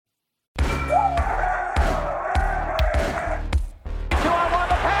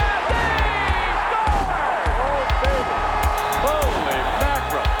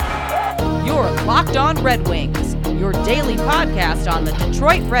Locked On Red Wings, your daily podcast on the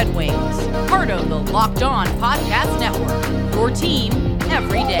Detroit Red Wings. Part of the Locked On Podcast Network, your team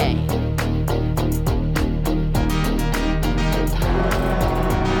every day.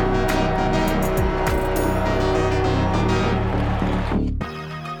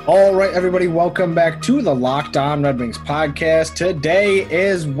 All right, everybody, welcome back to the Locked On Red Wings podcast. Today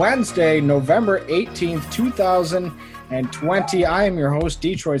is Wednesday, November 18th, 2020. I am your host,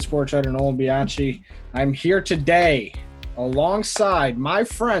 Detroit sports writer Nolan Bianchi. I'm here today alongside my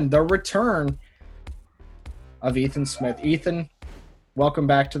friend, the return of Ethan Smith. Ethan, welcome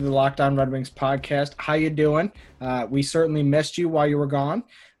back to the Locked On Red Wings podcast. How you doing? We certainly missed you while you were gone.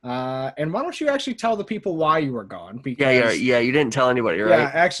 And why don't you actually tell the people why you were gone? Because, yeah, you didn't tell anybody, right?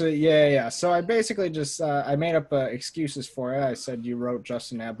 Yeah, actually, yeah. So I basically just I made up excuses for it. I said you wrote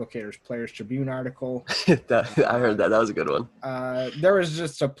Justin Abdelkader's Players Tribune article. I heard that. That was a good one. There was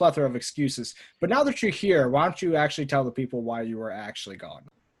just a plethora of excuses. But now that you're here, why don't you actually tell the people why you were actually gone?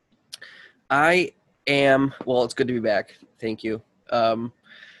 It's good to be back. Thank you. I'm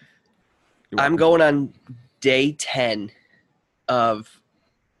going on day 10 of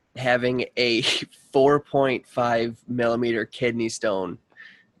having a 4.5 millimeter kidney stone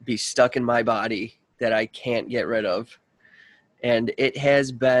be stuck in my body that I can't get rid of. And it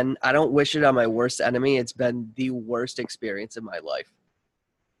has been, I don't wish it on my worst enemy. It's been the worst experience of my life.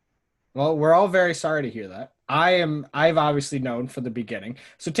 Well, we're all very sorry to hear that. I've obviously known from the beginning.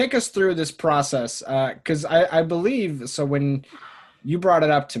 So take us through this process. Cause I believe, so when you brought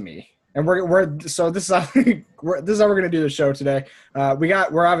it up to me, and this is how we're going to do the show today.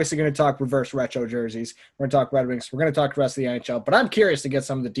 We're obviously going to talk reverse retro jerseys. We're going to talk Red Wings. We're going to talk the rest of the NHL. But I'm curious to get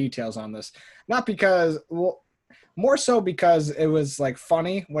some of the details on this. Not because, more so because it was like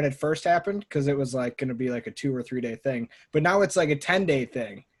funny when it first happened, because it was like going to be like a 2 or 3 day thing. But now it's like a 10-day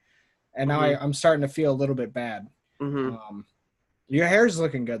thing, and now I'm starting to feel a little bit bad. Mm-hmm. Your hair's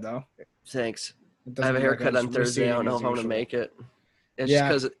looking good though. Thanks. I have a haircut on Thursday. I don't know if I'm going to make it. It's just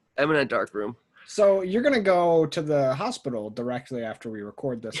because I'm in a dark room. So you're going to go to the hospital directly after we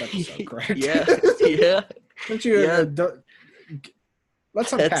record this episode, correct? Yeah. Don't you,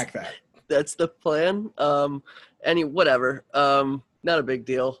 let's unpack that. That's the plan. Whatever. Not a big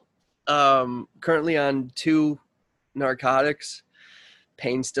deal. Currently on 2 narcotics.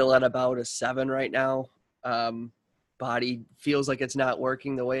 Pain still at about a 7 right now. Body feels like it's not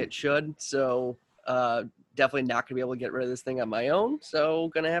working the way it should. So, definitely not going to be able to get rid of this thing on my own, so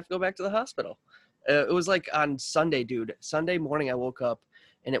going to have to go back to the hospital. It was like on Sunday, dude. Sunday morning I woke up,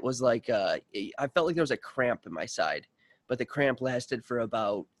 and it was like I felt like there was a cramp in my side, but the cramp lasted for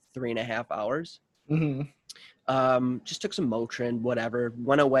about 3.5 hours. Mm-hmm. Just took some Motrin, whatever,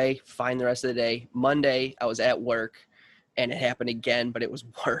 went away, fine the rest of the day. Monday I was at work, and it happened again, but it was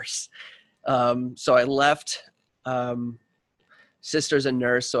worse. So I left. Sister's a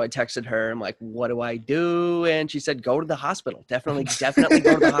nurse, so I texted her. I'm like, what do I do? And she said, go to the hospital. Definitely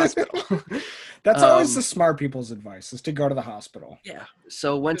go to the hospital. That's always the smart people's advice, is to go to the hospital. Yeah.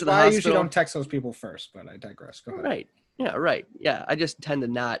 So went to the hospital. I usually don't text those people first, but I digress. Go ahead. Right. Yeah, right. Yeah, I just tend to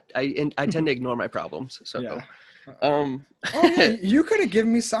not. I tend to ignore my problems. So. Yeah. You could have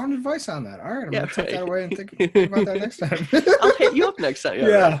given me sound advice on that. All right, I'm going to take that away and think about that next time. I'll hit you up next time.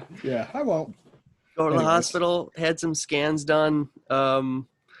 Yeah, I won't. Go to the hospital, had some scans done.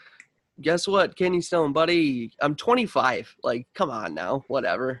 Guess what, kidney stone, buddy? I'm 25. Like, come on now.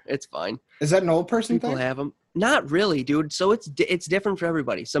 Whatever. It's fine. Is that an old person thing? People have them. Not really, dude. So it's different for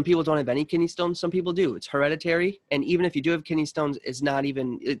everybody. Some people don't have any kidney stones. Some people do. It's hereditary. And even if you do have kidney stones, it's not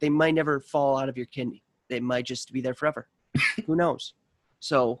even – they might never fall out of your kidney. They might just be there forever. Who knows?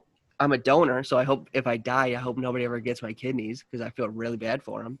 So – I'm a donor, so I hope if I die, I hope nobody ever gets my kidneys because I feel really bad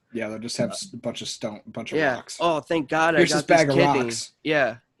for them. Yeah, they'll just have a bunch of rocks. Oh, thank God Here's I got this bag this of kidney. Rocks.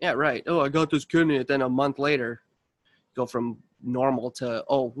 Yeah, right. Oh, I got this kidney. And then a month later, go from normal to,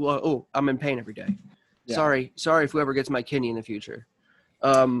 I'm in pain every day. Yeah. Sorry if whoever gets my kidney in the future.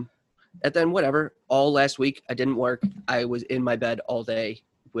 And then whatever, all last week, I didn't work. I was in my bed all day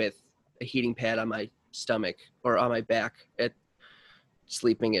with a heating pad on my stomach or on my back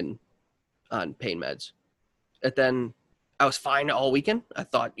sleeping on pain meds. And then I was fine all weekend. I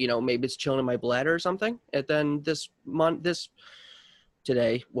thought, maybe it's chilling in my bladder or something. And then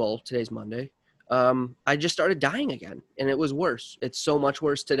today's Monday. I just started dying again, and it was worse. It's so much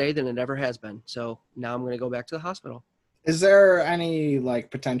worse today than it ever has been. So now I'm going to go back to the hospital. Is there any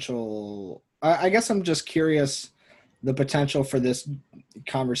potential, I guess I'm just curious, the potential for this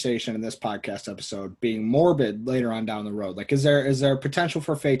conversation in this podcast episode being morbid later on down the road? Is there potential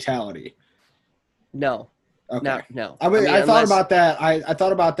for fatality? No. Okay. No. I thought unless- about that. I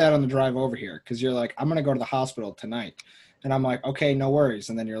thought about that on the drive over here because you're like, I'm going to go to the hospital tonight. And I'm like, okay, no worries.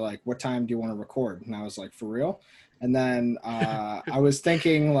 And then you're like, what time do you want to record? And I was like, for real? And then I was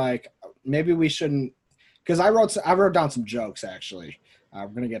thinking like, maybe we shouldn't, because I wrote down some jokes actually. We're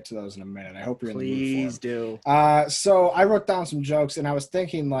going to get to those in a minute. I hope you're in the mood for Please them. do. So I wrote down some jokes and I was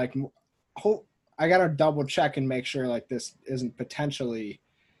thinking like, I got to double check and make sure like this isn't potentially,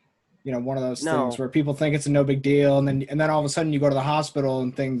 one of those things where people think it's a no big deal. And then all of a sudden you go to the hospital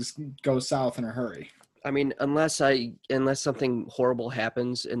and things go south in a hurry. I mean, unless something horrible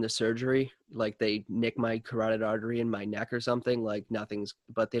happens in the surgery, like they nick my carotid artery in my neck or something, like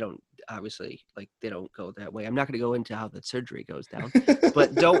but they don't obviously they don't go that way. I'm not going to go into how the surgery goes down,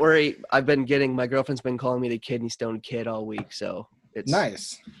 but don't worry. My girlfriend's been calling me the kidney stone kid all week. So it's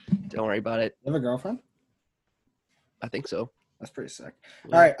nice. Don't worry about it. You have a girlfriend? I think so. That's pretty sick.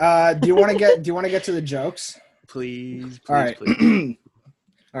 Yeah. All right. Do you want to get to the jokes? Please. All right. Please.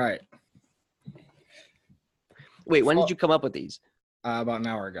 All right. Wait, when did you come up with these? About an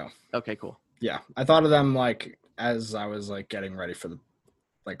hour ago. Okay, cool. Yeah, I thought of them as I was getting ready for the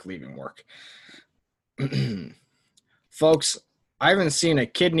leaving work. Folks, I haven't seen a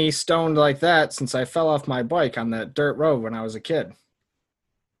kidney stoned like that since I fell off my bike on that dirt road when I was a kid.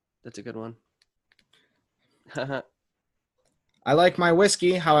 That's a good one. I like my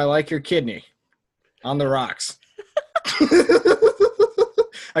whiskey how I like your kidney. On the rocks.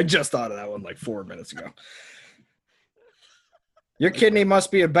 I just thought of that one 4 minutes ago. Your kidney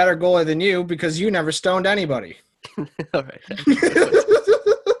must be a better goalie than you because you never stoned anybody. All right.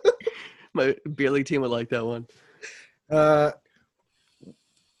 My beer league team would like that one.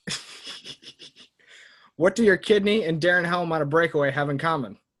 What do your kidney and Darren Helm on a breakaway have in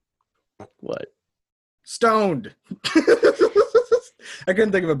common? What? Stoned. I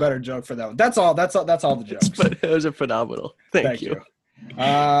couldn't think of a better joke for that one. That's all the jokes. But it was a phenomenal. Thank you.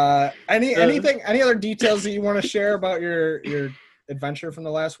 Any other details that you want to share about your adventure from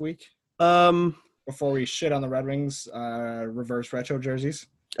the last week? Before we shit on the Red Wings reverse retro jerseys.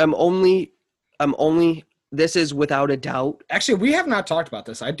 This is without a doubt. Actually, we have not talked about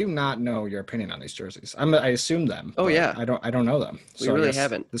this. I do not know your opinion on these jerseys. I assume them. Oh yeah. I don't know them. We really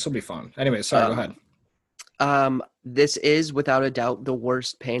haven't. This will be fun. Anyway, sorry, go ahead. This is without a doubt the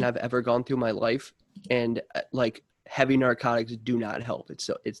worst pain I've ever gone through my life, and heavy narcotics do not help.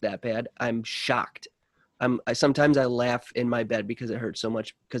 It's that bad. I'm shocked. Sometimes I laugh in my bed because it hurts so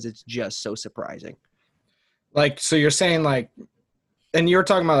much because it's just so surprising. So you're saying and you were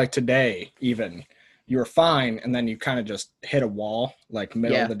talking about today even you were fine and then you kind of just hit a wall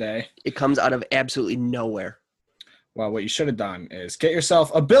middle of the day. It comes out of absolutely nowhere. Well, what you should have done is get yourself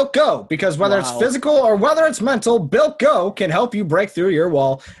a Built Go, because whether it's physical or whether it's mental, Built Go can help you break through your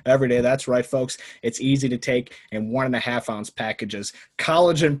wall every day. That's right, folks. It's easy to take in 1.5 ounce packages.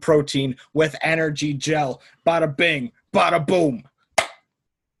 Collagen protein with energy gel. Bada bing, bada boom.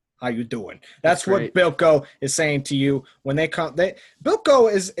 How you doing? That's what Built Go is saying to you when they come. Built Go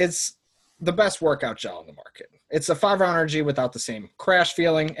is the best workout gel in the market. It's a 5-hour energy without the same crash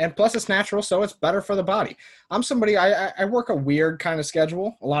feeling, and plus it's natural, so it's better for the body. I'm somebody, I work a weird kind of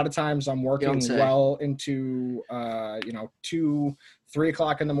schedule. A lot of times I'm working well into 2-3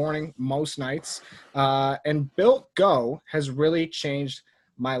 o'clock in the morning most nights, and Built Go has really changed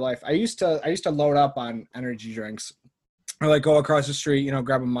my life. I used to load up on energy drinks, or go across the street,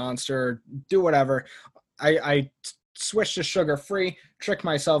 grab a Monster, do whatever. I switched to sugar-free, tricked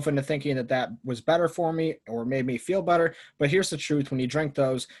myself into thinking that was better for me or made me feel better. But here's the truth. When you drink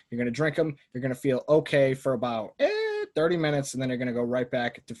those, you're going to drink them. You're going to feel okay for about 30 minutes, and then you're going to go right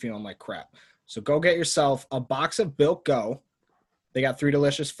back to feeling like crap. So go get yourself a box of Built Go. They got 3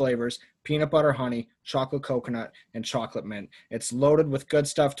 delicious flavors: peanut butter honey, chocolate coconut, and chocolate mint. It's loaded with good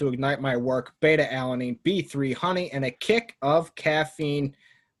stuff to ignite my work: beta-alanine, B3, honey, and a kick of caffeine.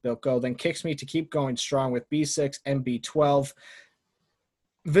 Built Go then kicks me to keep going strong with B6 and B12.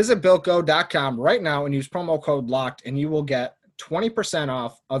 Visit BuiltGo.com right now and use promo code LOCKED, and you will get 20%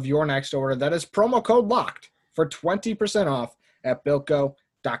 off of your next order. That is promo code LOCKED for 20% off at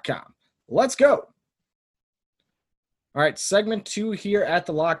BuiltGo.com. Let's go. All right, segment 2 here at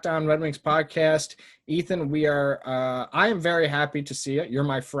the Locked On Red Wings podcast. Ethan, I am very happy to see you. You're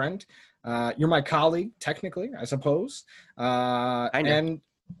my friend. You're my colleague, technically, I suppose. I know. And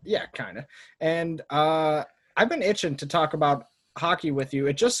yeah, kind of. And I've been itching to talk about hockey with you.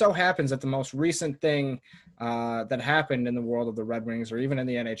 It just so happens that the most recent thing that happened in the world of the Red Wings, or even in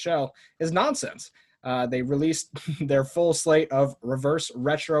the NHL, is nonsense. They released their full slate of reverse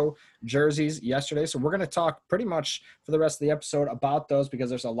retro jerseys yesterday. So we're going to talk pretty much for the rest of the episode about those because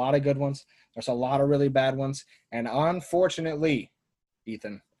there's a lot of good ones. There's a lot of really bad ones. And unfortunately,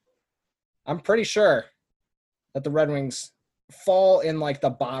 Ethan, I'm pretty sure that the Red Wings fall in like the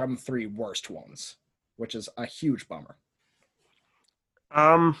bottom 3 worst ones, which is a huge bummer.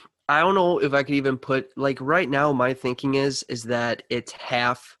 I don't know if I could even put, like, right now my thinking is that it's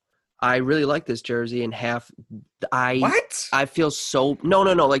half I really like this jersey and half What? I feel so no,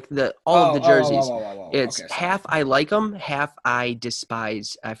 like all of the jerseys. It's Okay, half I like them, half I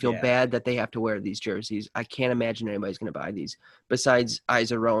despise. I feel Yeah. bad that they have to wear these jerseys. I can't imagine anybody's going to buy these besides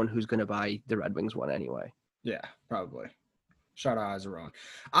Iserone, who's going to buy the Red Wings one anyway. Yeah, probably. Shout out Iserone.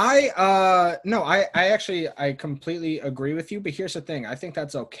 I completely agree with you, but here's the thing. I think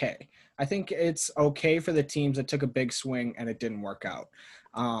that's okay. I think it's okay for the teams that took a big swing and it didn't work out.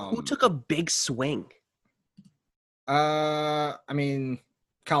 Who took a big swing? I mean,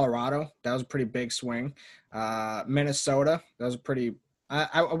 Colorado, that was a pretty big swing. Minnesota, that was a pretty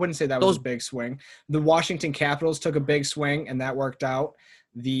I wouldn't say that was a big swing. The Washington Capitals took a big swing and that worked out.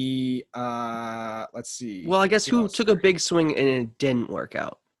 The let's see. Well, I guess who took a big swing and it didn't work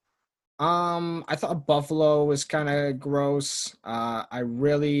out? I thought Buffalo was kind of gross. I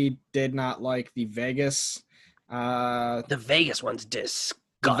really did not like the Vegas. The Vegas one's disgusting.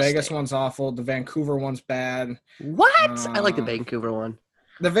 The Vegas one's awful. The Vancouver one's bad. What? I like the Vancouver one.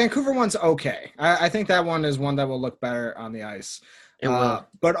 The Vancouver one's okay. I think that one is one that will look better on the ice. It will.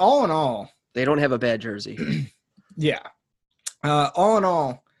 But all in all, they don't have a bad jersey. Yeah. All in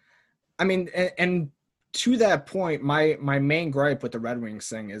all, I mean, and to that point, my main gripe with the Red Wings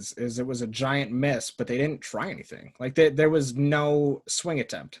thing is it was a giant miss, but they didn't try anything. Like there was no swing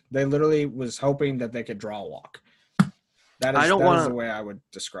attempt. They literally was hoping that they could draw a walk. That is the way I would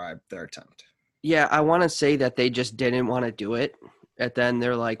describe their attempt. Yeah, I want to say that they just didn't want to do it. And then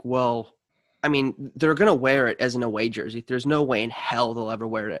they're like, well, I mean, they're going to wear it as an away jersey. There's no way in hell they'll ever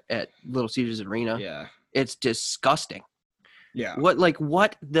wear it at Little Caesars Arena. Yeah. It's disgusting. Yeah. What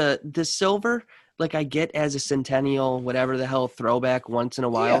the silver, like I get as a centennial, whatever the hell throwback once in a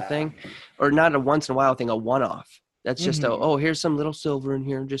while thing, or not a once in a while thing, a one-off. That's just here's some little silver in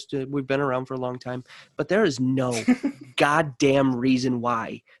here. Just we've been around for a long time, but there is no goddamn reason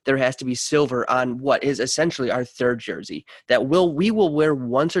why there has to be silver on what is essentially our third jersey that we will wear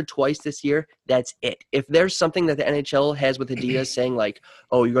once or twice this year. That's it. If there's something that the NHL has with Adidas saying like,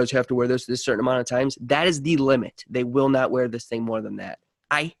 oh, you guys have to wear this certain amount of times, that is the limit. They will not wear this thing more than that.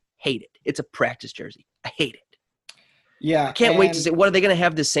 I hate it. It's a practice jersey. I hate it. Yeah, I can't wait to see. What are they going to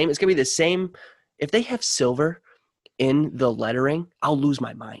have the same? It's going to be the same. If they have silver in the lettering, I'll lose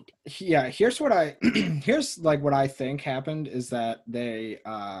my mind. Yeah, here's what I think happened is that they're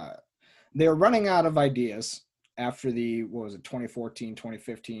running out of ideas after the 2014,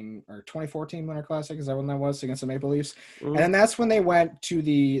 2015 or 2014 Winter Classic. Is that when that was against the Maple Leafs? Mm-hmm. And that's when they went to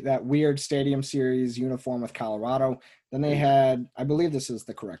that weird Stadium Series uniform with Colorado. Then they had, I believe this is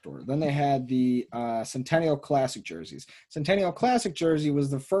the correct order. Then they had the Centennial Classic jerseys. Centennial Classic jersey was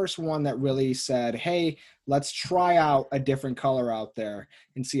the first one that really said, hey, let's try out a different color out there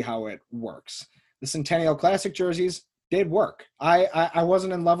and see how it works. The Centennial Classic jerseys did work. I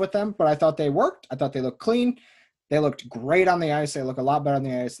wasn't in love with them, but I thought they worked. I thought they looked clean. They looked great on the ice. They look a lot better on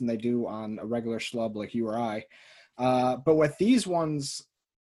the ice than they do on a regular schlub like you or I. But with these ones,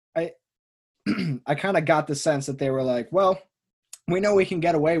 I kind of got the sense that they were like, well, we know we can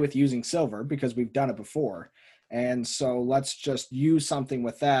get away with using silver because we've done it before. And so let's just use something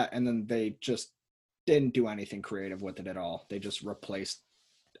with that. And then they just didn't do anything creative with it at all. They just replaced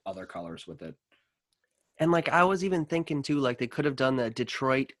other colors with it. And like I was even thinking too, like they could have done the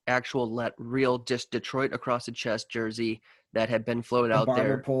Detroit real just Detroit across the chest jersey that had been floated out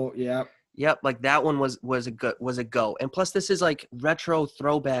there. Pull, yeah. Yep, like that one was a go. And plus this is like retro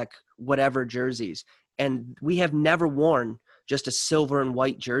throwback whatever jerseys. And we have never worn just a silver and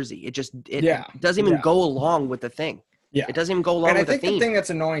white jersey. It doesn't even go along with the thing. Yeah. It doesn't even go along with the theme. And I think the thing that's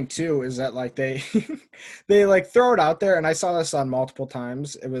annoying too is that like they like throw it out there, and I saw this on multiple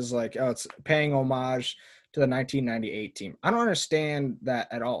times. It was like, oh, it's paying homage to the 1998 team. I don't understand that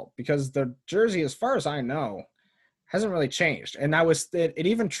at all because the jersey, as far as I know, hasn't really changed. And it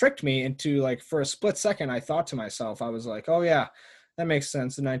even tricked me into like, for a split second, I thought to myself, I was like, oh yeah, that makes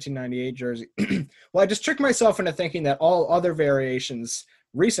sense. The 1998 jersey. Well, I just tricked myself into thinking that all other variations,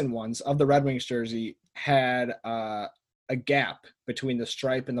 recent ones of the Red Wings jersey had a gap between the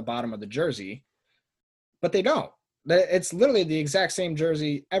stripe and the bottom of the jersey, but they don't. It's literally the exact same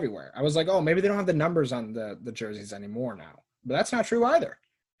jersey everywhere. I was like, oh, maybe they don't have the numbers on the jerseys anymore now, but that's not true either.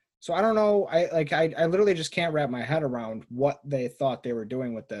 So I don't know. I literally just can't wrap my head around what they thought they were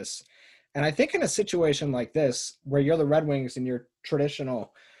doing with this. And I think in a situation like this, where you're the Red Wings and you're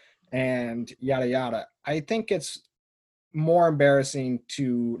traditional and yada yada, I think it's more embarrassing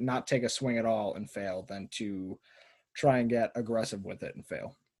to not take a swing at all and fail than to try and get aggressive with it and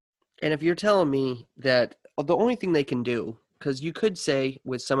fail. And if you're telling me that the only thing they can do, because you could say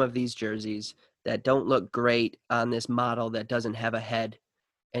with some of these jerseys that don't look great on this model that doesn't have a head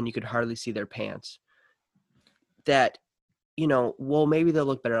and you could hardly see their pants, that, well, maybe they'll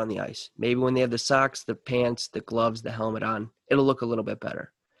look better on the ice. Maybe when they have the socks, the pants, the gloves, the helmet on, it'll look a little bit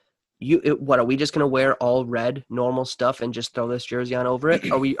better. What are we just going to wear all red normal stuff and just throw this jersey on over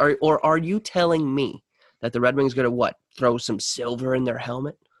it? Are you telling me that the Red Wings going to throw some silver in their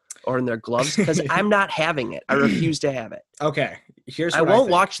helmet or in their gloves? Because I'm not having it. I refuse to have it. Okay, I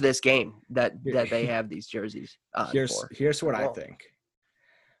won't watch this game that they have these jerseys on. Here's what I think.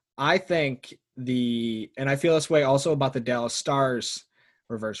 I think and I feel this way also about the Dallas Stars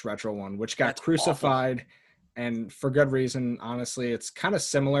reverse retro one, which got crucified. Awful. And for good reason. Honestly, it's kind of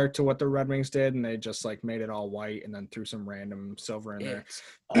similar to what the Red Wings did, and they just made it all white and then threw some random silver in there. It's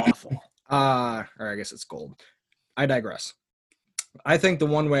awful. Or I guess it's gold. I digress. I think the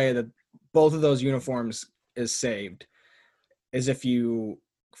one way that both of those uniforms is saved is if you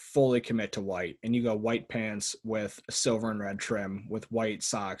fully commit to white and you go white pants with silver and red trim, with white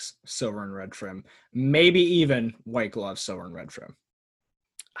socks, silver and red trim, maybe even white gloves, silver and red trim.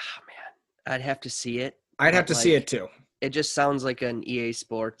 Oh man, I'd have to see it. I'd have to see it too. It just sounds like an EA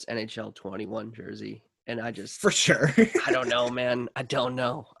Sports NHL 21 jersey. And for sure. I don't know, man. I don't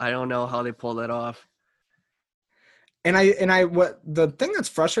know how they pull that off. And what the thing that's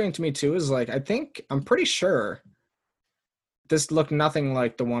frustrating to me too is I'm pretty sure this looked nothing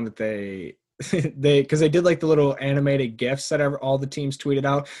like the one that they because they did the little animated GIFs that all the teams tweeted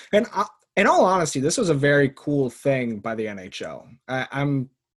out. And in all honesty, this was a very cool thing by the NHL. I'm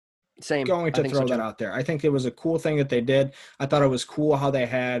going to throw that out there. I think it was a cool thing that they did. I thought it was cool how they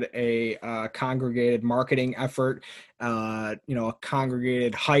had a congregated marketing effort, a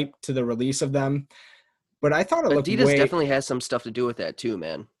congregated hype to the release of them. But I thought Adidas definitely has some stuff to do with that too,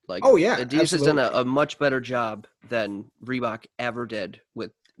 man. Oh yeah, Adidas has done a much better job than Reebok ever did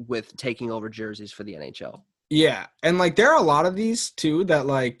with taking over jerseys for the NHL. Yeah, and there are a lot of these too that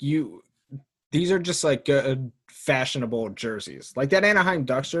these are just good fashionable jerseys. That Anaheim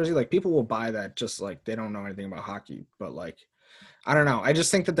Ducks jersey, people will buy that just they don't know anything about hockey. But I don't know. I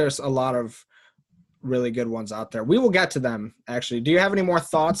just think that there's a lot of really good ones out there. We will get to them actually. Do you have any more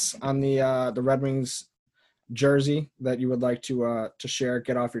thoughts on the Red Wings jersey that you would like to share,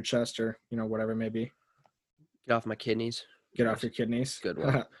 get off your chest, or whatever it may be? Get off my kidneys. Get off your kidneys. Good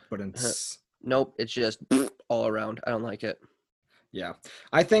one. Nope, it's just all around. I don't like it. Yeah.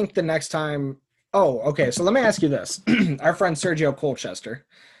 I think the next time – oh, okay. So let me ask you this. Our friend Sergio Colchester.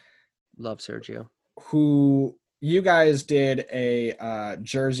 Love Sergio. Who you guys did a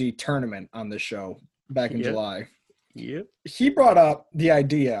jersey tournament on the show back in July. Yep. He brought up the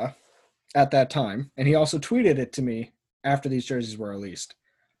idea at that time, and he also tweeted it to me after these jerseys were released.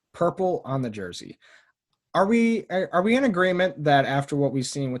 Purple on the jersey. Are we in agreement that after what we've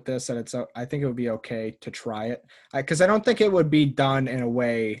seen with this, that I think it would be okay to try it? Because I don't think it would be done in a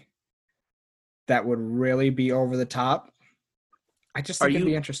way that would really be over the top. I just think it'd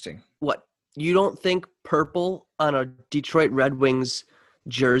be interesting. What? You don't think purple on a Detroit Red Wings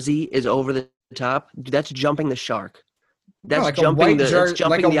jersey is over the top? That's jumping the shark. That's jumping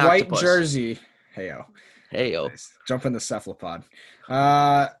the white octopus. Jersey. Heyo. Nice. Jumping the cephalopod.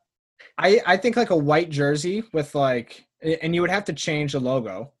 I think a white jersey with and you would have to change the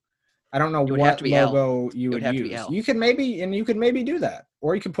logo. I don't know what logo you would use. You could maybe do that.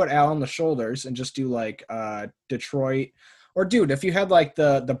 Or you could put L on the shoulders and just do Detroit. Or dude, if you had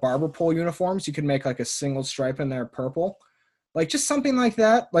the barber pole uniforms, you could make a single stripe in there purple. Just something like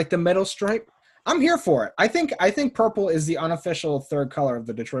that, the middle stripe. I'm here for it. I think purple is the unofficial third color of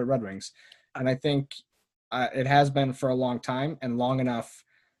the Detroit Red Wings. And I think it has been for a long time and long enough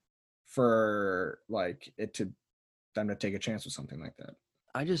for them to take a chance with something like that.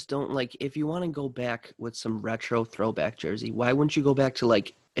 I just don't if you want to go back with some retro throwback jersey, why wouldn't you go back to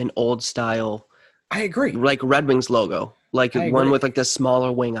an old style? I agree. Red Wings logo, one with the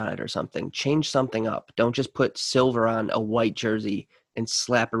smaller wing on it or something. Change something up. Don't just put silver on a white jersey and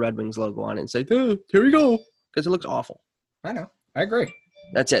slap a Red Wings logo on it and say, oh, here we go. Because it looks awful. I know. I agree.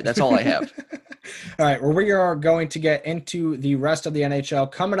 That's it. That's all I have. All right. Well, we are going to get into the rest of the NHL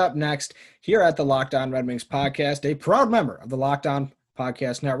coming up next here at the Locked On Red Wings podcast, a proud member of the Locked On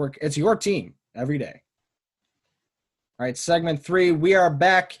Podcast Network. It's your team every day. All right, segment 3. We are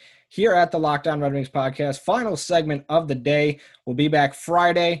back here at the Locked On Red Wings podcast. Final segment of the day. We'll be back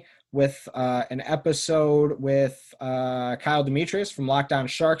Friday with an episode with Kyle Demetrius from Locked On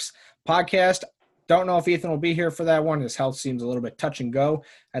Sharks podcast. Don't know if Ethan will be here for that one. His health seems a little bit touch and go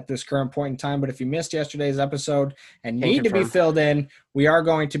at this current point in time. But if you missed yesterday's episode and need to be filled in, we are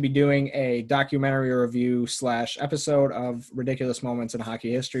going to be doing a documentary review / episode of ridiculous moments in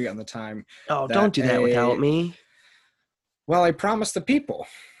hockey history on the time. Oh, don't do that without me. Well, I promised the people.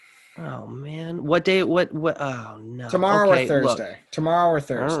 Oh man, what day? What? Oh no. Tomorrow or Thursday. Look. Tomorrow or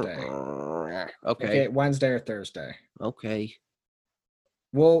Thursday. Okay. Wednesday or Thursday. Okay.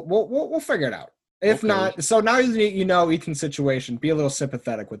 We'll figure it out. If not, so now you know Ethan's situation. Be a little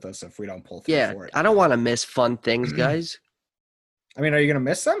sympathetic with us if we don't pull through for it. I don't want to miss fun things, guys. I mean, are you gonna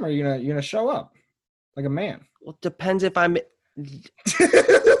miss them, or are you gonna show up like a man? Well, it depends if I'm.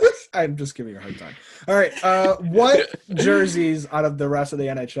 I'm just giving you a hard time. All right. What jerseys out of the rest of the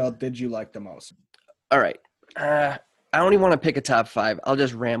NHL did you like the most? All right. I don't even want to pick a top 5. I'll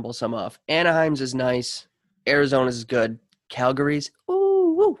just ramble some off. Anaheim's is nice. Arizona's is good. Calgary's,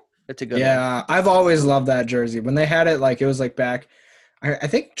 ooh, that's a good one. Yeah, I've always loved that jersey. When they had it, like, it was like back, I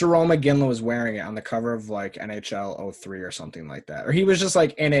think Jerome McGinley was wearing it on the cover of like NHL 03 or something like that. Or he was just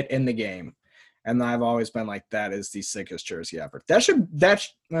like in it in the game. And I've always been like, that is the sickest jersey ever.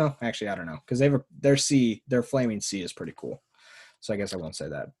 Well, actually, I don't know. Because their flaming C is pretty cool. So I guess I won't say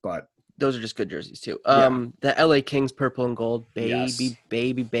that. But those are just good jerseys too. The LA Kings purple and gold, baby.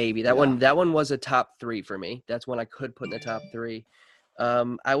 That one was a top 3 for me. That's one I could put in the top 3.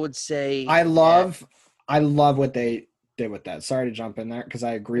 I would say I love what they did with that. Sorry to jump in there because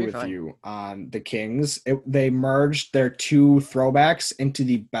I agree with you on the Kings. They merged their 2 throwbacks into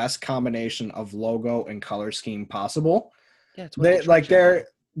the best combination of logo and color scheme possible. Yeah,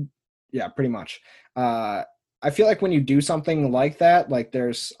 pretty much. I feel like when you do something like that, like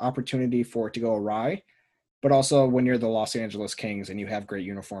there's opportunity for it to go awry, but also when you're the Los Angeles Kings and you have great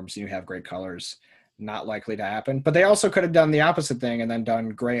uniforms and you have great colors, not likely to happen. But they also could have done the opposite thing and then done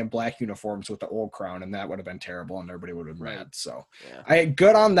gray and black uniforms with the old crown, and that would have been terrible and everybody would have been mad. So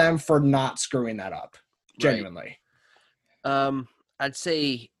good on them for not screwing that up. Genuinely. Right. I'd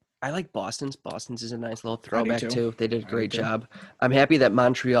say I like Boston's. Boston's is a nice little throwback too. They did a great job. I'm happy that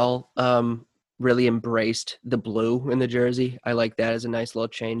Montreal really embraced the blue in the jersey. I like that as a nice little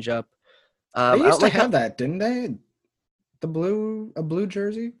change up. They used to have that, didn't they? A blue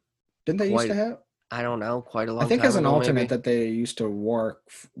jersey? Didn't they used to have? I don't know. Quite a long time. I think as an alternate maybe. That they used to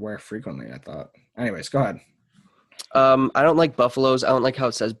wear frequently, I thought. Anyways, go ahead. I don't like Buffaloes. I don't like how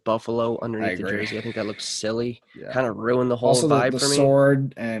it says Buffalo underneath the jersey. I think that looks silly. Yeah. Kind of ruined the whole vibe for me.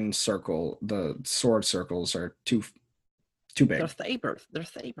 Sword and circle. The sword circles are too big. They're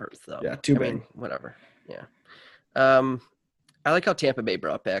Thabers though. Yeah, too big. I mean, whatever. Yeah. I like how Tampa Bay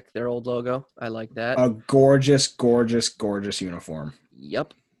brought back their old logo. I like that. A gorgeous uniform.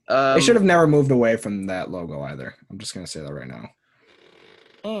 Yep. They should have never moved away from that logo either. I'm just gonna say that right now.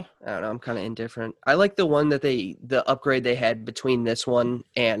 I don't know. I'm kind of indifferent. I like the one that the upgrade they had between this one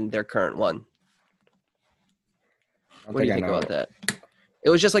and their current one. What do you think about that? It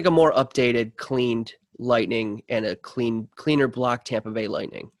was just like a more updated, cleaned Lightning and a cleaner block Tampa Bay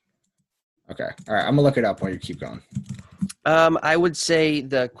Lightning. Okay. All right. I'm gonna look it up while you keep going. I would say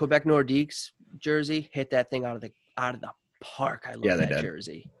the Quebec Nordiques jersey hit that thing out of the park. I love that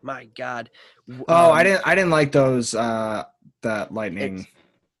jersey. My God. I didn't like those that Lightning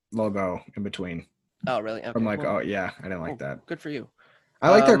logo in between. Oh, really? Okay, I'm like, I didn't like that. Good for you. I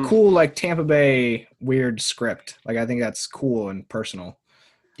like their cool like Tampa Bay weird script. Like I think that's cool and personal.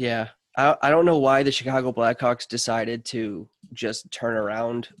 Yeah. I don't know why the Chicago Blackhawks decided to just turn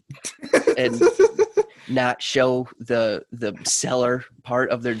around and not show the seller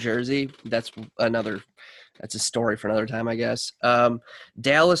part of their jersey. That's a story for another time, I guess.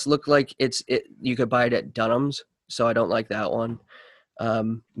 Dallas looked like you could buy it at Dunham's, so I don't like that one.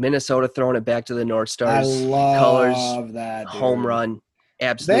 Minnesota throwing it back to the North Stars colors. I love that. Dude. Home run.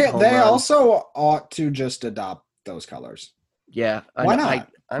 Absolute home run. They also ought to just adopt those colors. Yeah. Why not?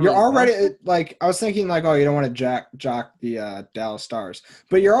 You're already like I was thinking like, oh, you don't want to jock the Dallas Stars,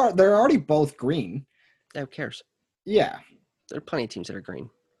 but they're already both green. Who cares? Yeah, there are plenty of teams that are green.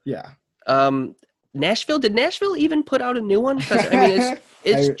 Yeah. Nashville. Did Nashville even put out a new one? Because I mean,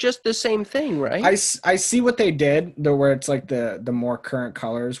 it's just the same thing, right? I see what they did, where it's like the more current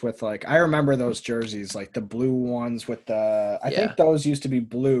colors with like I remember those jerseys, like the blue ones with the I think those used to be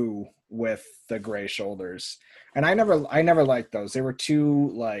blue with the gray shoulders. And I never liked those. They were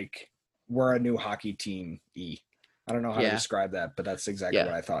too like we're a new hockey team. I don't know how to describe that, but that's exactly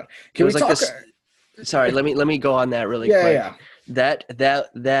what I thought. Sorry, let me go on that really Yeah, quick. yeah.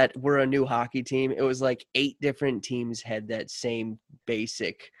 That we're a new hockey team. It was like 8 different teams had that same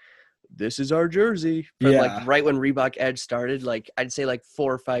basic. This is our jersey from like Yeah. right when Reebok Edge started. Like I'd say like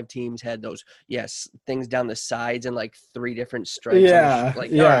 4 or 5 teams had those things down the sides and like 3 different stripes. Yeah,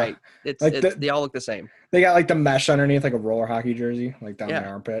 Like yeah. all right, Like they all look the same. they got like the mesh underneath, like a roller hockey jersey, like down the Yeah.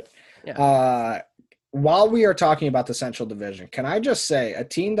 armpit. Yeah. While we are talking about the Central Division, can I just say a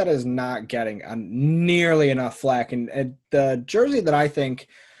team that is not getting nearly enough flack, and the jersey that I think,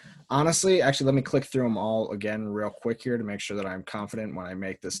 honestly, actually, let me click through them all again real quick here to make sure that I'm confident when I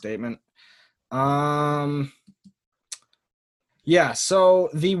make this statement. Yeah, so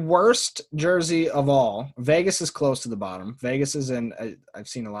the worst jersey of all, Vegas is close to the bottom. Vegas is in, I've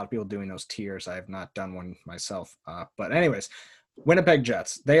seen a lot of people doing those tiers. I have not done one myself. But anyways, Winnipeg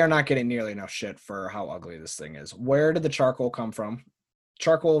Jets, they are not getting nearly enough shit for how ugly this thing is. Where did the charcoal come from?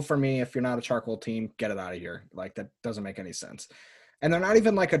 Charcoal, for me, if you're not a charcoal team, get it out of here. Like, that doesn't make any sense. And they're not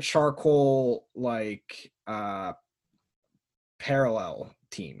even like a charcoal, like, parallel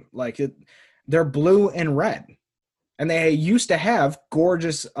team. Like, they're blue and red. And they used to have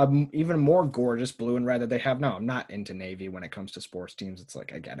gorgeous, even more gorgeous blue and red that they have now. I'm not into navy when it comes to sports teams. It's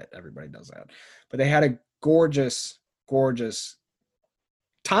like, I get it. Everybody does that. But they had a gorgeous, gorgeous,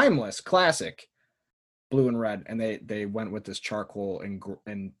 timeless, classic blue and red. And they went with this charcoal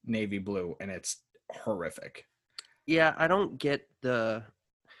and navy blue. And it's horrific. Yeah, I don't get the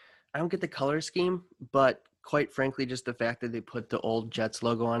color scheme, but quite frankly, just the fact that they put the old Jets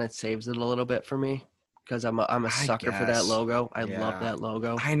logo on it saves it a little bit for me. Because I'm a sucker for that logo. I love that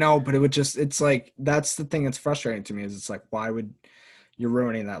logo. I know, but it's like, that's the thing that's frustrating to me is it's like, why would you're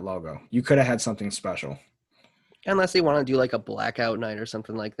ruining that logo? You could have had something special. Unless they want to do like a blackout night or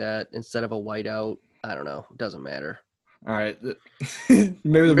something like that instead of a whiteout. I don't know. It doesn't matter. All right. Maybe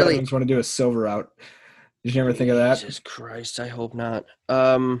the Red Wings want to do a silver out. Did you ever think of that? Jesus Christ, I hope not.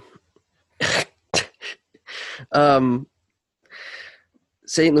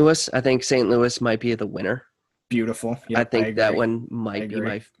 St. Louis, I think St. Louis might be the winner. Beautiful. Yep, I think that one might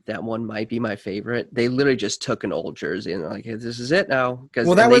be my favorite. They literally just took an old jersey and they're like, hey, this is it now.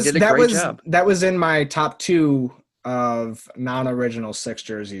 Well, they did a great job. That was in my top 2 of non-original 6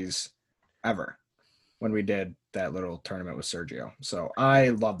 jerseys ever when we did that little tournament with Sergio. So I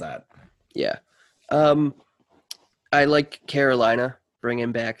love that. Yeah. I like Carolina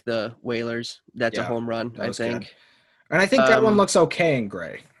bringing back the Whalers. That's a home run, I think. Good. And I think that one looks okay in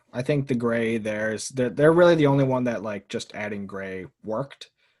gray. I think the gray they're really the only one that like just adding gray worked.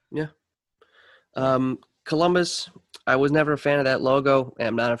 Yeah. Columbus, I was never a fan of that logo, and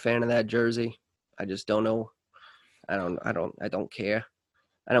I'm not a fan of that jersey. I just don't know. I don't care.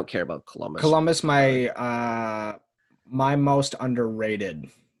 I don't care about Columbus. Columbus, my most underrated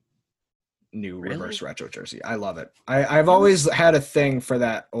new reverse retro jersey. I love it. I've always had a thing for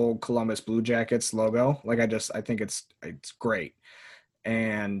that old Columbus Blue Jackets logo. Like I think it's great.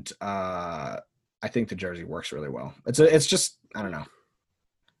 And I think the jersey works really well. It's just, I don't know.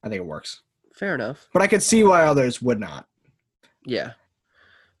 I think it works. Fair enough. But I could see why others would not. Yeah.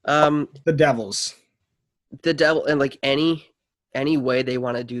 The Devils. The Devil, and like any way they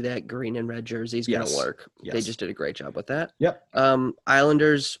want to do that green and red jersey is going to work. Yes. They just did a great job with that. Yep.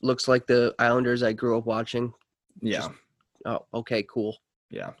 Islanders looks like the Islanders I grew up watching. Yeah. Okay, cool.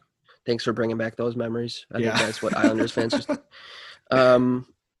 Yeah. Thanks for bringing back those memories. I think that's what Islanders fans just the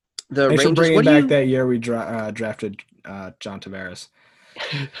Thanks Rangers, for bringing back that year we drafted John Tavares.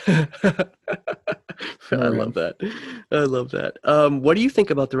 I love that. What do you think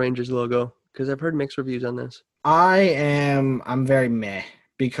about the Rangers logo? Because I've heard mixed reviews on this. I'm very meh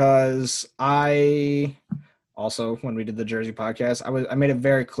because I also, when we did the Jersey podcast, I made it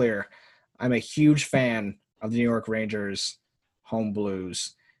very clear I'm a huge fan of the New York Rangers home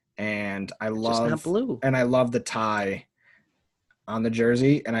blues, and I love the tie on the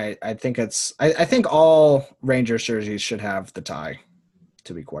jersey, and I think I think all Rangers jerseys should have the tie,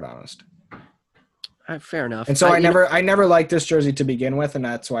 to be quite honest. Fair enough. And so I never liked this jersey to begin with, and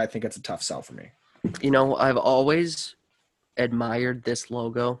that's why I think it's a tough sell for me. I've always admired this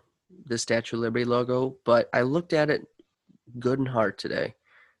logo, the Statue of Liberty logo, but I looked at it good and hard today,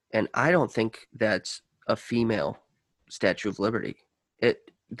 and I don't think that's a female Statue of Liberty.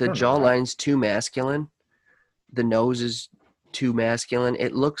 The jawline's too masculine. The nose is too masculine.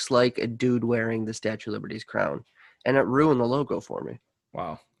 It looks like a dude wearing the Statue of Liberty's crown, and it ruined the logo for me.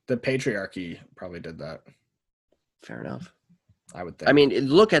 Wow. The patriarchy probably did that. Fair enough. I would think. I mean,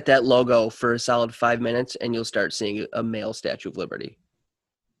 look at that logo for a solid 5 minutes, and you'll start seeing a male Statue of Liberty.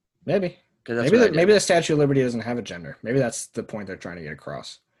 Maybe the Statue of Liberty doesn't have a gender. Maybe that's the point they're trying to get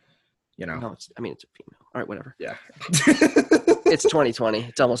across. you know. No, it's a female. All right, whatever. Yeah. It's 2020.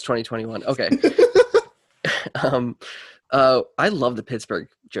 It's almost 2021. Okay. I love the Pittsburgh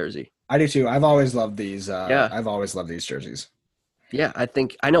jersey. I do too. I've always loved these. Yeah. I've always loved these jerseys. Yeah,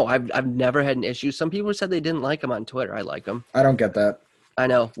 I know. I've never had an issue. Some people said they didn't like them on Twitter. I like them. I don't get that. I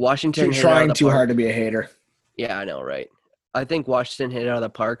know. Washington You're hit it out of trying the too park. hard to be a hater. Yeah, I know, right? I think Washington hit it out of the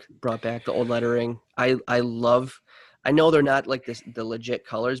park, brought back the old lettering. I know they're not like the legit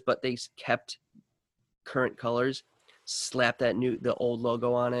colors, but they kept current colors, slapped the old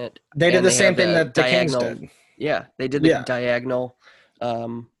logo on it. They did and the they same have thing that the Kings diagonal- did. Yeah, they did the Yeah. diagonal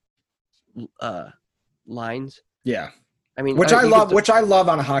lines. Yeah. I mean, Which you I get love. the- Which I love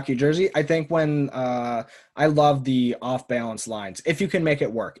on a hockey jersey. I think when I love the off balance lines. If you can make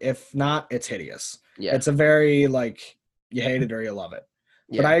it work. If not, it's hideous. Yeah, It's a very like you hate it or you love it.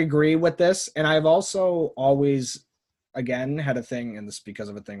 yeah. But I agree with this, and I've also always, again, had a thing, and this is because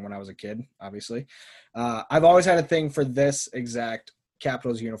of a thing when I was a kid. Obviously, I've always had a thing for this exact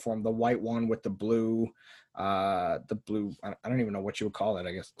Capitals uniform, the white one with the blue. I don't even know what you would call it.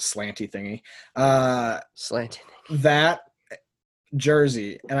 I guess slanty thingy. Slanted. That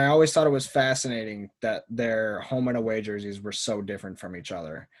jersey, and I always thought it was fascinating that their home and away jerseys were so different from each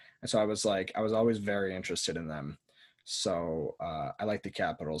other, and so I was always very interested in them. So I like the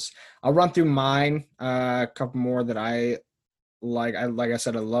Capitals. I'll run through mine. A couple more that I like. Like I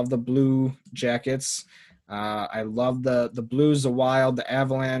said, I love the Blue Jackets. I love the Blues, the Wild, the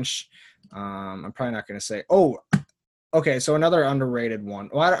Avalanche. I'm probably not going to say. Oh, okay. So another underrated one.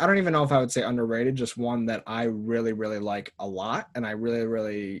 Well, I don't even know if I would say underrated. Just one that I really, really like a lot, and I really,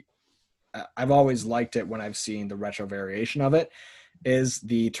 really, I've always liked it when I've seen the retro variation of it. Is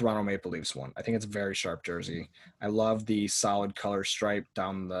the Toronto Maple Leafs one. I think it's a very sharp jersey. I love the solid color stripe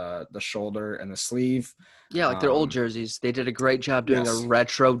down the shoulder and the sleeve. Yeah, like their old jerseys. They did a great job doing yes. a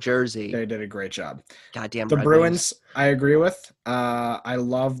retro jersey. They did a great job. Goddamn The Red Bruins, I agree with. I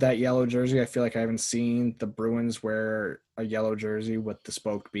love that yellow jersey. I feel like I haven't seen the Bruins wear a yellow jersey with the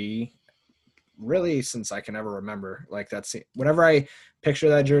spoked B really since I can ever remember. Like that's whenever I picture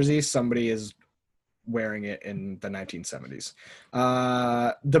that jersey, somebody is wearing it in the 1970s.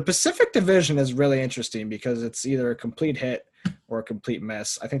 The Pacific Division is really interesting because it's either a complete hit or a complete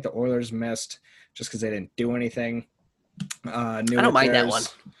miss. I think the Oilers missed just because they didn't do anything. I don't mind that one.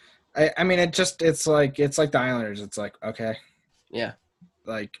 I mean, it's like the Islanders. It's like, okay, Yeah.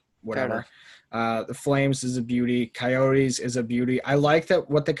 like whatever. The Flames is a beauty. Coyotes is a beauty. I like that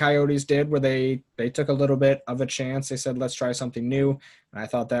what the Coyotes did where they took a little bit of a chance. They said, let's try something new. And I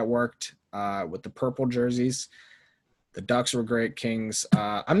thought that worked with the purple jerseys. The Ducks were great. Kings.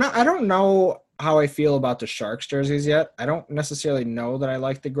 I don't know how I feel about the Sharks jerseys yet. I don't necessarily know that I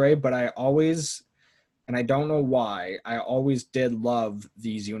like the gray, but I always, and I don't know why, I always did love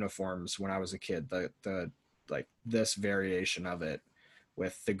these uniforms when I was a kid. The like this variation of it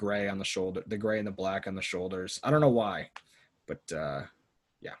with the gray on the shoulder, the gray and the black on the shoulders. I don't know why, but yeah.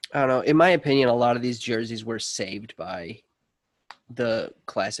 I don't know. In my opinion, a lot of these jerseys were saved by the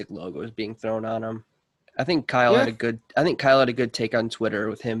classic logos being thrown on them. I think Kyle had a good take on Twitter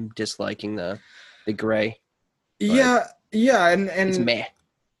with him disliking the gray. Yeah, and It's meh.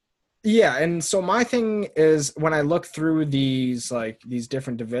 yeah, and so my thing is when I look through these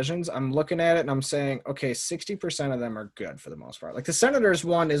different divisions, I'm looking at it and I'm saying, okay, 60% of them are good for the most part. Like the Senators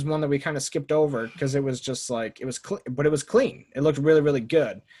one is one that we kind of skipped over because it was just like but it was clean. It looked really, really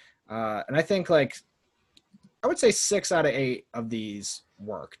good, and I think like I would say 6 out of 8 of these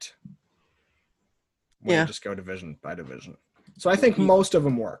worked. When you just go division by division. So I think most of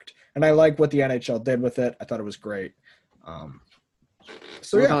them worked, and I like what the NHL did with it. I thought it was great. What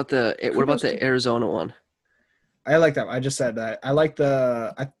about the Arizona one? I like that. I just said that. I like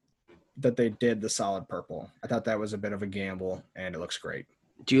that they did the solid purple. I thought that was a bit of a gamble, and it looks great.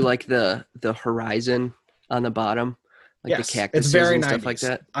 Do you like the horizon on the bottom, like Yes, the cactuses it's very and 90s. stuff like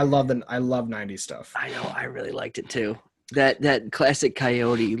that? I love 90s stuff. I know. I really liked it too. That classic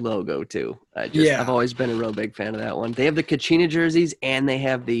Coyote logo too. Yeah. I've always been a real big fan of that one. They have the Kachina jerseys and they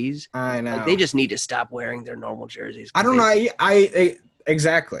have these. I know. Like, they just need to stop wearing their normal jerseys. I don't know. I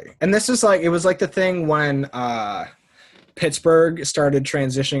exactly. And this is like it was like the thing when Pittsburgh started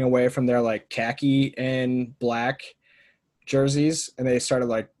transitioning away from their like khaki and black jerseys, and they started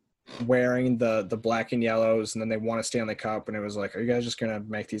like wearing the black and yellows, and then they won a Stanley Cup, and it was like, are you guys just gonna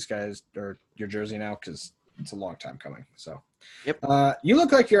make these guys or your jersey now? Because it's a long time coming. So, yep. You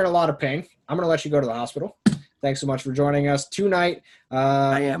look like you're in a lot of pain. I'm gonna let you go to the hospital. Thanks so much for joining us tonight.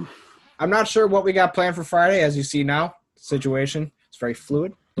 I am. I'm not sure what we got planned for Friday. As you see now, situation is very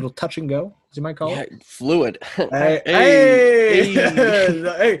fluid. little touch and go, as you might call Yeah, it. fluid. Hey, Hey.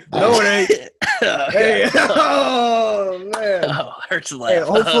 hey, no, it ain't. Hey, oh man. Oh, hurts to Hey,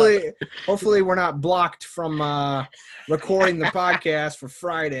 laugh. hopefully we're not blocked from recording the podcast for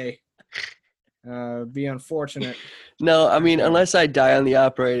Friday. Be unfortunate. No, I mean, unless I die on the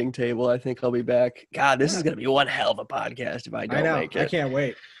operating table, I think I'll be back. God, this is gonna be one hell of a podcast if I I don't know. make it. I can't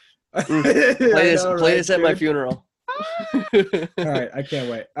wait. Play I this know, at my dude? funeral. All right, I can't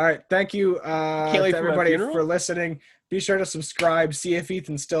wait. All right, thank you Can't wait to for my everybody funeral? for listening. Be sure to subscribe. See if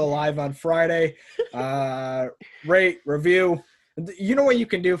Ethan's still alive on Friday. Rate, review. You know what you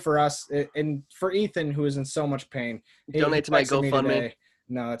can do for us and for Ethan, who is in so much pain. He Donate to my texted me GoFundMe. today.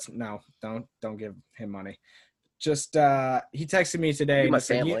 No, don't give him money. Just he texted me today. Be And my he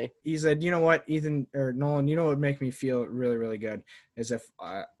said, family. he said, you know what, Ethan or Nolan, you know what would make me feel really, really good is if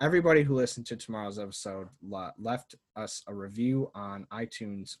everybody who listened to tomorrow's episode left us a review on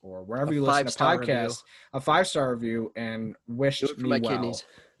iTunes or wherever you listen to 5-star podcasts, review. a 5-star review, and wished Do it for me my well. kidneys.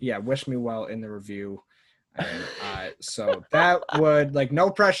 Yeah, wish me well in the review. And so that would, like, no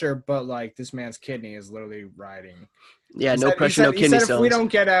pressure, but like this man's kidney is literally riding. Yeah, He no said- pressure, no he kidney said if we stones.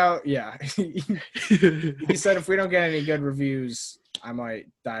 don't get out, yeah. He said if we don't get any good reviews, I might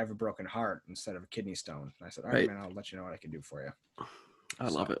die of a broken heart instead of a kidney stone. And I said, all right, Right. man, I'll let you know what I can do for you. I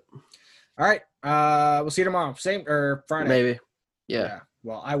love it. All right. We'll see you tomorrow. Same or Friday. Maybe. Yeah.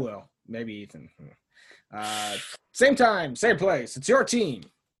 Well, I will. Maybe Ethan. Same time, same place. It's your team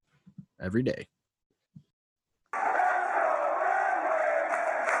every day.